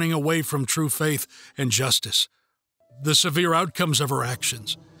of turning away from true faith and justice. The severe outcomes of her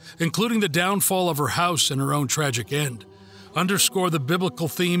actions, including the downfall of her house and her own tragic end, underscore the biblical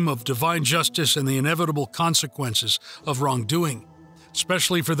theme of divine justice and the inevitable consequences of wrongdoing,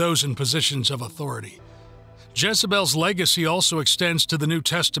 especially for those in positions of authority. Jezebel's legacy also extends to the New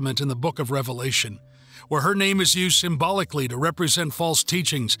Testament in the book of Revelation, where her name is used symbolically to represent false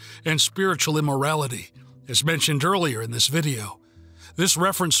teachings and spiritual immorality, as mentioned earlier in this video. This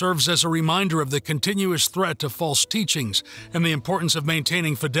reference serves as a reminder of the continuous threat of false teachings and the importance of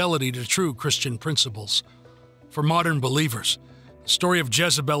maintaining fidelity to true Christian principles. For modern believers, The story of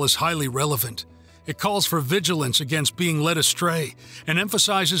Jezebel is highly relevant. It calls for vigilance against being led astray and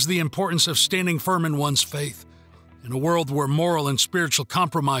emphasizes the importance of standing firm in one's faith. In a world where moral and spiritual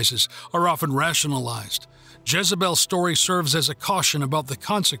compromises are often rationalized, Jezebel's story serves as a caution about the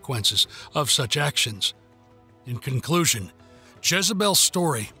consequences of such actions. In conclusion, Jezebel's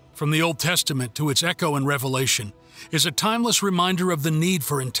story, from the Old Testament to its echo in Revelation, is a timeless reminder of the need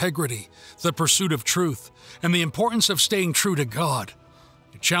for integrity, the pursuit of truth, and the importance of staying true to God.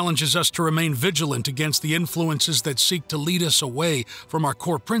 It challenges us to remain vigilant against the influences that seek to lead us away from our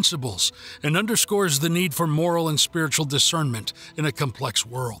core principles and underscores the need for moral and spiritual discernment in a complex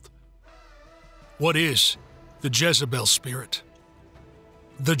world. What is the Jezebel spirit?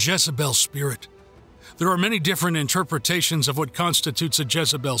 The Jezebel spirit. There are many different interpretations of what constitutes a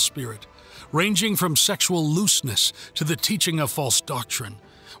Jezebel spirit, ranging from sexual looseness to the teaching of false doctrine,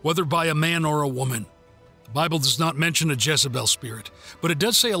 whether by a man or a woman. The Bible does not mention a Jezebel spirit, but it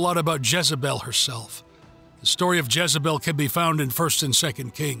does say a lot about Jezebel herself. The story of Jezebel can be found in 1st and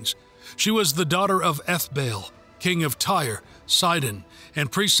 2nd Kings. She was the daughter of Ethbaal, king of Tyre, Sidon,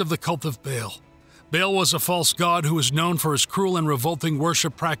 and priest of the cult of Baal. Baal was a false god who was known for his cruel and revolting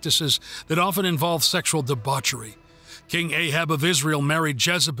worship practices that often involved sexual debauchery. King Ahab of Israel married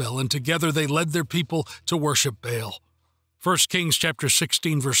Jezebel, and together they led their people to worship Baal. 1 Kings chapter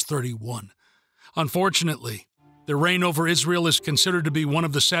 16, verse 31. Unfortunately, their reign over Israel is considered to be one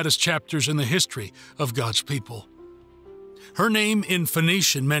of the saddest chapters in the history of God's people. Her name in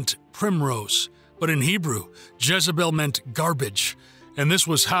Phoenician meant primrose, but in Hebrew, Jezebel meant garbage, and this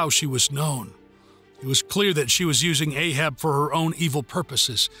was how she was known. It was clear that she was using Ahab for her own evil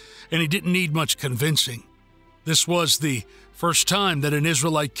purposes, and he didn't need much convincing. This was the first time that an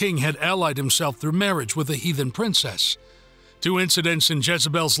Israelite king had allied himself through marriage with a heathen princess. 2 incidents in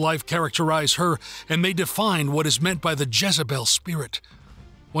Jezebel's life characterize her, and they define what is meant by the Jezebel spirit.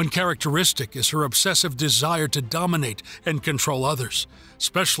 One characteristic is her obsessive desire to dominate and control others,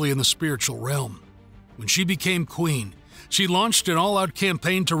 especially in the spiritual realm. When she became queen, she launched an all-out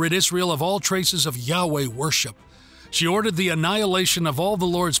campaign to rid Israel of all traces of Yahweh worship. She ordered the annihilation of all the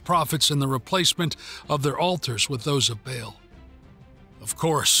Lord's prophets and the replacement of their altars with those of Baal. Of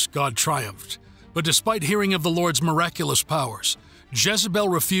course, God triumphed, but despite hearing of the Lord's miraculous powers, Jezebel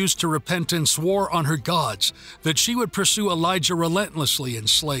refused to repent and swore on her gods that she would pursue Elijah relentlessly and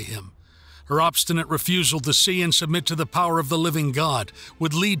slay him. Her obstinate refusal to see and submit to the power of the living God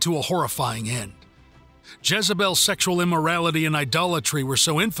would lead to a horrifying end. Jezebel's sexual immorality and idolatry were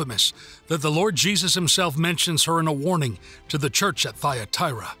so infamous that the Lord Jesus himself mentions her in a warning to the church at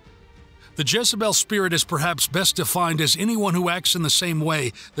Thyatira. The Jezebel spirit is perhaps best defined as anyone who acts in the same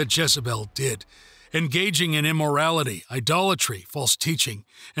way that Jezebel did, engaging in immorality, idolatry, false teaching,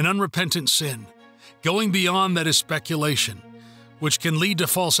 and unrepentant sin. Going beyond that is speculation, which can lead to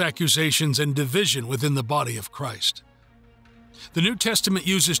false accusations and division within the body of Christ. The New Testament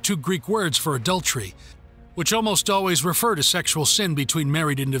uses 2 Greek words for adultery, which almost always refer to sexual sin between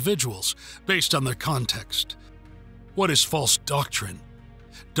married individuals, based on their context. What is false doctrine?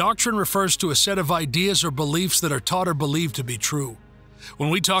 Doctrine refers to a set of ideas or beliefs that are taught or believed to be true. When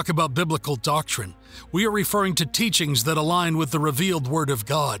we talk about biblical doctrine, we are referring to teachings that align with the revealed Word of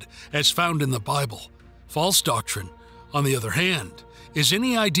God, as found in the Bible. False doctrine, on the other hand, is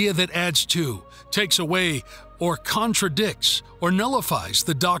any idea that adds to, takes away, or contradicts or nullifies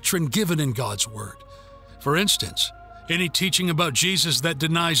the doctrine given in God's Word. For instance, any teaching about Jesus that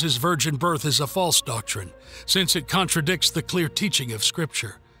denies his virgin birth is a false doctrine, since it contradicts the clear teaching of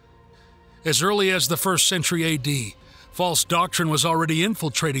Scripture. As early as the 1st century A.D., false doctrine was already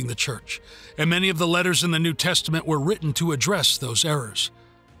infiltrating the church, and many of the letters in the New Testament were written to address those errors.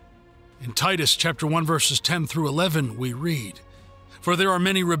 In Titus chapter 1 verses 10 through 11, we read, "For there are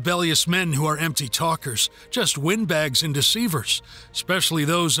many rebellious men who are empty talkers, just windbags and deceivers, especially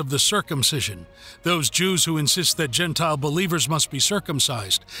those of the circumcision, those Jews who insist that Gentile believers must be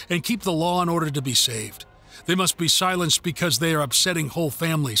circumcised and keep the law in order to be saved. They must be silenced because they are upsetting whole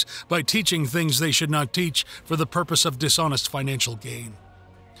families by teaching things they should not teach for the purpose of dishonest financial gain."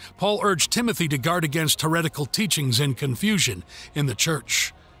 Paul urged Timothy to guard against heretical teachings and confusion in the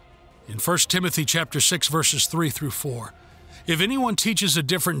church. In 1 Timothy chapter 6 verses 3 through 4, "If anyone teaches a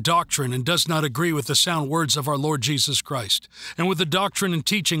different doctrine and does not agree with the sound words of our Lord Jesus Christ, and with the doctrine and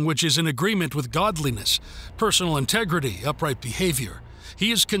teaching which is in agreement with godliness, personal integrity, upright behavior,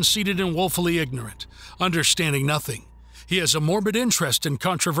 he is conceited and woefully ignorant, understanding nothing. He has a morbid interest in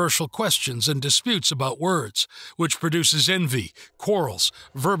controversial questions and disputes about words, which produces envy, quarrels,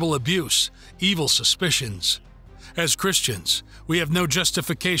 verbal abuse, evil suspicions. As Christians, we have no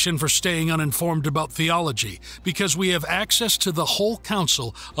justification for staying uninformed about theology because we have access to the whole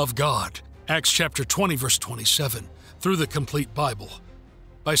counsel of God. Acts chapter 20, verse 27, through the complete Bible.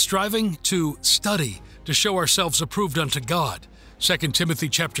 By striving to study to show ourselves approved unto God, 2 Timothy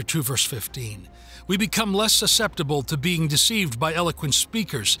chapter 2, verse 15, we become less susceptible to being deceived by eloquent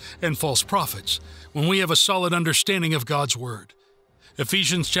speakers and false prophets when we have a solid understanding of God's Word.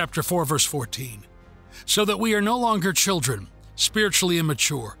 Ephesians chapter 4, verse 14, so that we are no longer children, spiritually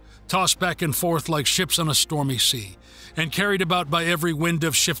immature, tossed back and forth like ships on a stormy sea, and carried about by every wind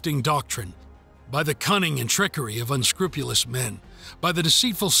of shifting doctrine, by the cunning and trickery of unscrupulous men, by the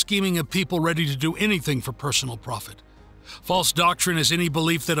deceitful scheming of people ready to do anything for personal profit. False doctrine is any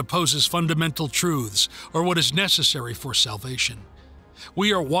belief that opposes fundamental truths or what is necessary for salvation.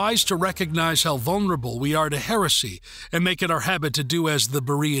 We are wise to recognize how vulnerable we are to heresy and make it our habit to do as the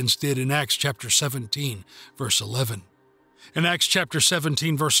Bereans did in Acts chapter 17, verse 11. In Acts chapter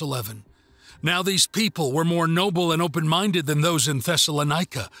 17, verse 11, now these people were more noble and open-minded than those in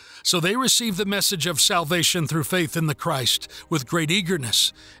Thessalonica, so they received the message of salvation through faith in the Christ with great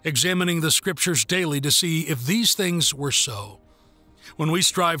eagerness, examining the Scriptures daily to see if these things were so. When we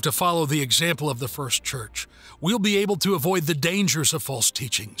strive to follow the example of the first church, we'll be able to avoid the dangers of false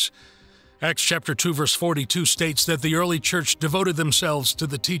teachings. Acts chapter 2, verse 42 states that the early church devoted themselves to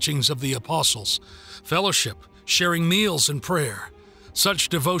the teachings of the apostles, fellowship, sharing meals, and prayer. Such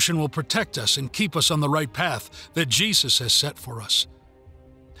devotion will protect us and keep us on the right path that Jesus has set for us.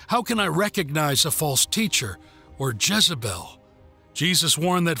 How can I recognize a false teacher or Jezebel? Jesus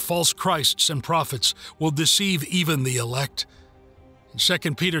warned that false Christs and prophets will deceive even the elect. In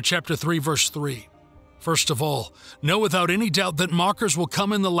 2 Peter chapter 3, verse 3, first of all, know without any doubt that mockers will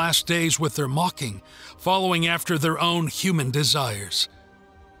come in the last days with their mocking, following after their own human desires.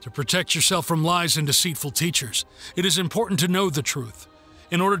 To protect yourself from lies and deceitful teachers, it is important to know the truth.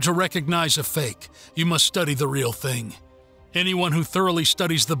 In order to recognize a fake, you must study the real thing. Anyone who thoroughly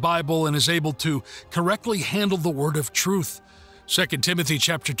studies the Bible and is able to correctly handle the word of truth, 2 Timothy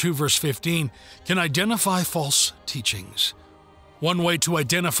chapter 2, verse 15, can identify false teachings. One way to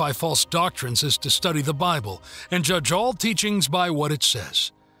identify false doctrines is to study the Bible and judge all teachings by what it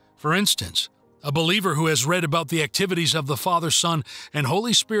says. For instance, a believer who has read about the activities of the Father, Son, and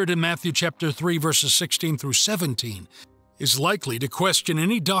Holy Spirit in Matthew chapter 3, verses 16 through 17, is likely to question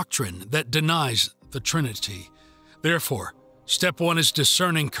any doctrine that denies the Trinity. Therefore, step one is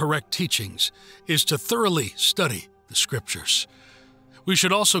discerning correct teachings, is to thoroughly study the Scriptures. We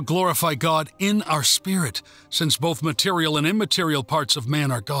should also glorify God in our spirit, since both material and immaterial parts of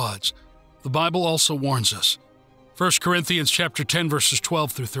man are God's. The Bible also warns us. 1 Corinthians chapter 10, verses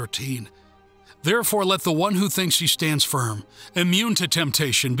 12 through 13. Therefore let the one who thinks he stands firm, immune to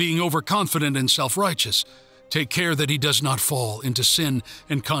temptation, being overconfident and self-righteous, take care that he does not fall into sin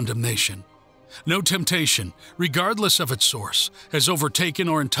and condemnation. No temptation, regardless of its source, has overtaken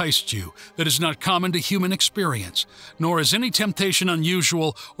or enticed you that is not common to human experience, nor is any temptation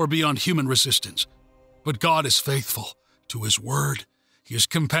unusual or beyond human resistance. But God is faithful to His word. He is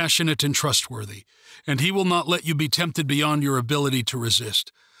compassionate and trustworthy, and He will not let you be tempted beyond your ability to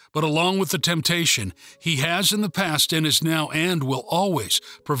resist. But along with the temptation, He has in the past and is now and will always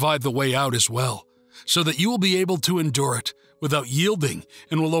provide the way out as well, so that you will be able to endure it without yielding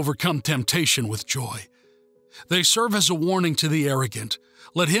and will overcome temptation with joy. They serve as a warning to the arrogant.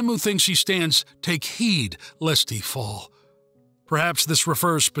 Let him who thinks he stands take heed lest he fall. Perhaps this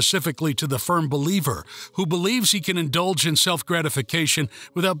refers specifically to the firm believer who believes he can indulge in self-gratification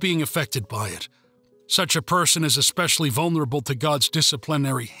without being affected by it. Such a person is especially vulnerable to God's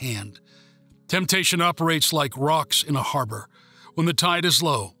disciplinary hand. Temptation operates like rocks in a harbor. When the tide is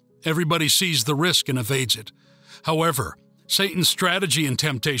low, everybody sees the risk and evades it. However, Satan's strategy in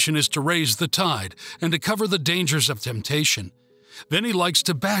temptation is to raise the tide and to cover the dangers of temptation. Then he likes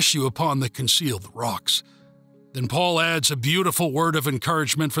to bash you upon the concealed rocks. Then Paul adds a beautiful word of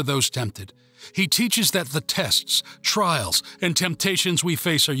encouragement for those tempted. He teaches that the tests, trials, and temptations we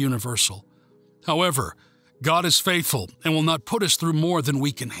face are universal. However, God is faithful and will not put us through more than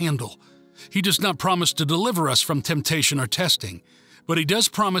we can handle. He does not promise to deliver us from temptation or testing, but He does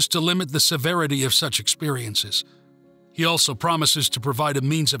promise to limit the severity of such experiences. He also promises to provide a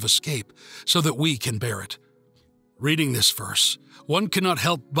means of escape so that we can bear it. Reading this verse, one cannot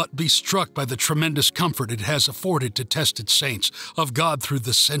help but be struck by the tremendous comfort it has afforded to tested saints of God through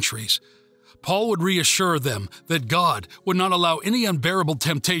the centuries. Paul would reassure them that God would not allow any unbearable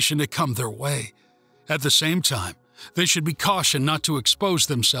temptation to come their way. At the same time, they should be cautioned not to expose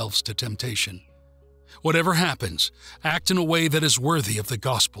themselves to temptation. Whatever happens, act in a way that is worthy of the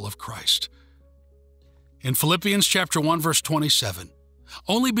gospel of Christ. In Philippians chapter 1, verse 27,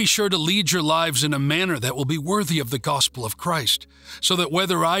 only be sure to lead your lives in a manner that will be worthy of the gospel of Christ, so that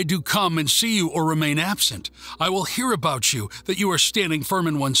whether I do come and see you or remain absent, I will hear about you, that you are standing firm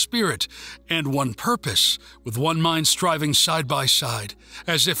in one spirit and one purpose, with one mind striving side by side,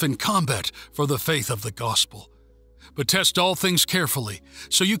 as if in combat for the faith of the gospel. But test all things carefully,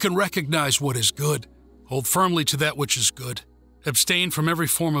 so you can recognize what is good. Hold firmly to that which is good. Abstain from every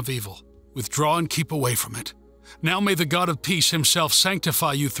form of evil. Withdraw and keep away from it. Now may the God of peace himself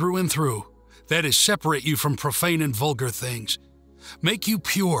sanctify you through and through, that is, separate you from profane and vulgar things. Make you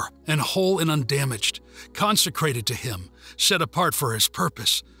pure and whole and undamaged, consecrated to him, set apart for his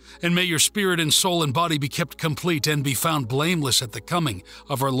purpose. And may your spirit and soul and body be kept complete and be found blameless at the coming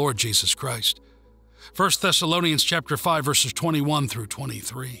of our Lord Jesus Christ. 1 Thessalonians chapter 5, verses 21 through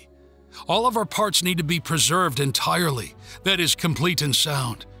 23. All of our parts need to be preserved entirely, that is, complete and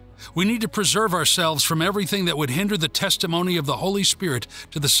sound. We need to preserve ourselves from everything that would hinder the testimony of the Holy Spirit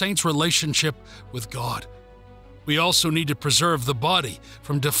to the saints' relationship with God. We also need to preserve the body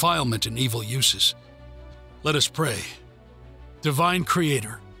from defilement and evil uses. Let us pray. Divine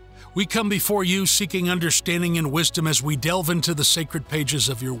Creator, we come before you seeking understanding and wisdom as we delve into the sacred pages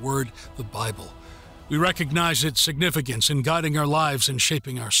of your Word, the Bible. We recognize its significance in guiding our lives and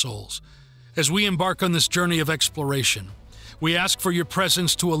shaping our souls. As we embark on this journey of exploration, we ask for your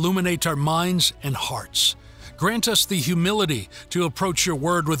presence to illuminate our minds and hearts. Grant us the humility to approach your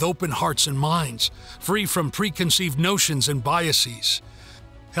word with open hearts and minds, free from preconceived notions and biases.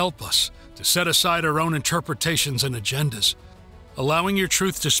 Help us to set aside our own interpretations and agendas, allowing your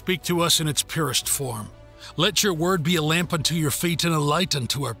truth to speak to us in its purest form. Let your word be a lamp unto your feet and a light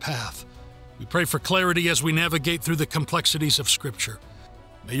unto our path. We pray for clarity as we navigate through the complexities of Scripture.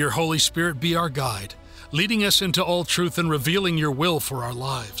 May your Holy Spirit be our guide, leading us into all truth and revealing your will for our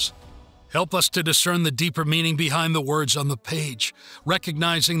lives. Help us to discern the deeper meaning behind the words on the page,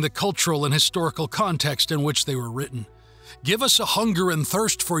 recognizing the cultural and historical context in which they were written. Give us a hunger and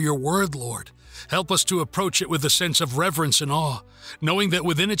thirst for your word, Lord. Help us to approach it with a sense of reverence and awe, knowing that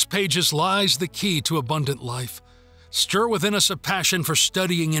within its pages lies the key to abundant life. Stir within us a passion for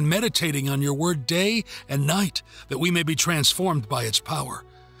studying and meditating on your word day and night, that we may be transformed by its power.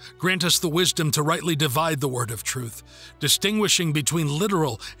 Grant us the wisdom to rightly divide the word of truth, distinguishing between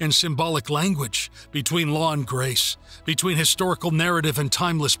literal and symbolic language, between law and grace, between historical narrative and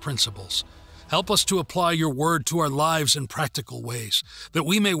timeless principles. Help us to apply your word to our lives in practical ways, that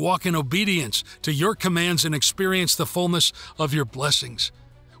we may walk in obedience to your commands and experience the fullness of your blessings.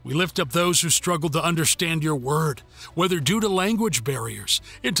 We lift up those who struggle to understand your word, whether due to language barriers,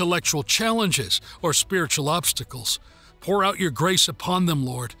 intellectual challenges, or spiritual obstacles. Pour out your grace upon them,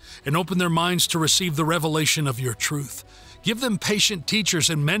 Lord, and open their minds to receive the revelation of your truth. Give them patient teachers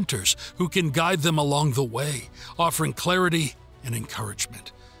and mentors who can guide them along the way, offering clarity and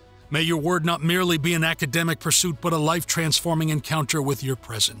encouragement. May your word not merely be an academic pursuit, but a life-transforming encounter with your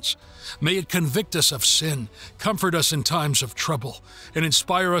presence. May it convict us of sin, comfort us in times of trouble, and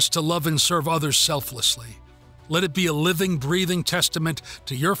inspire us to love and serve others selflessly. Let it be a living, breathing testament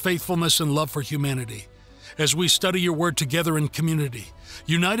to your faithfulness and love for humanity. As we study your word together in community,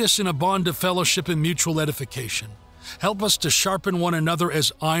 unite us in a bond of fellowship and mutual edification. Help us to sharpen one another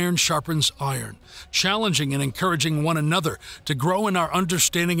as iron sharpens iron, challenging and encouraging one another to grow in our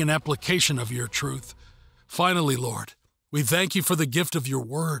understanding and application of your truth. Finally, Lord, we thank you for the gift of your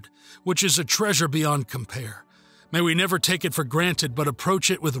word, which is a treasure beyond compare. May we never take it for granted, but approach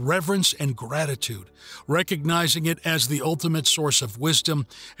it with reverence and gratitude, recognizing it as the ultimate source of wisdom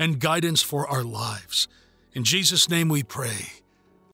and guidance for our lives. In Jesus' name we pray.